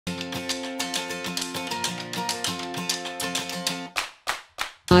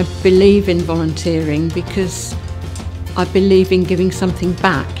I believe in volunteering because I believe in giving something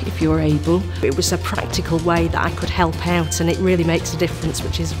back if you're able. It was a practical way that I could help out, and it really makes a difference,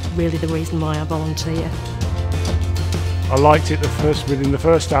 which is really the reason why I volunteer. I liked it within the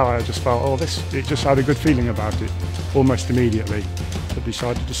first hour. I just felt, it just had a good feeling about it almost immediately. I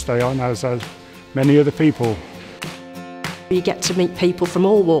decided to stay on, as many other people. You get to meet people from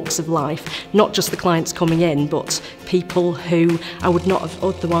all walks of life, not just the clients coming in, but people who I would not have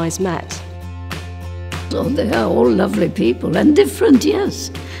otherwise met. Oh, they are all lovely people and different,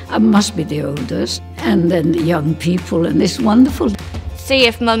 yes. I must be the oldest, and then the young people, and it's wonderful. See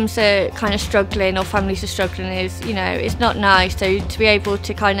if mums are kind of struggling or families are struggling is, it's not nice. So to be able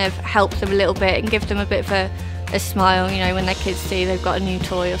to kind of help them a little bit and give them a bit of a smile, when their kids see they've got a new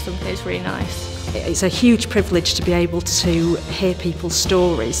toy or something, is really nice. It's a huge privilege to be able to hear people's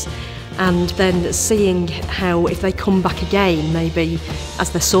stories and then seeing how, if they come back again, maybe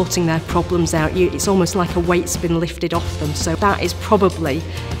as they're sorting their problems out, it's almost like a weight's been lifted off them. So that is probably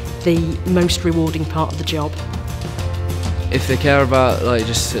the most rewarding part of the job. If they care about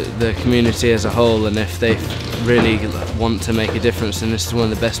just the community as a whole, and if they really want to make a difference, then this is one of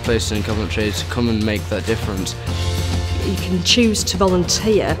the best places in Coventry to come and make that difference. You can choose to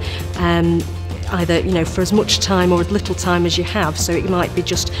volunteer either for as much time or as little time as you have, so it might be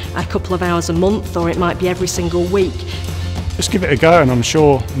just a couple of hours a month, or it might be every single week. Just give it a go, and I'm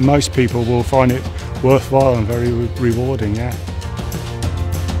sure most people will find it worthwhile and very rewarding, yeah.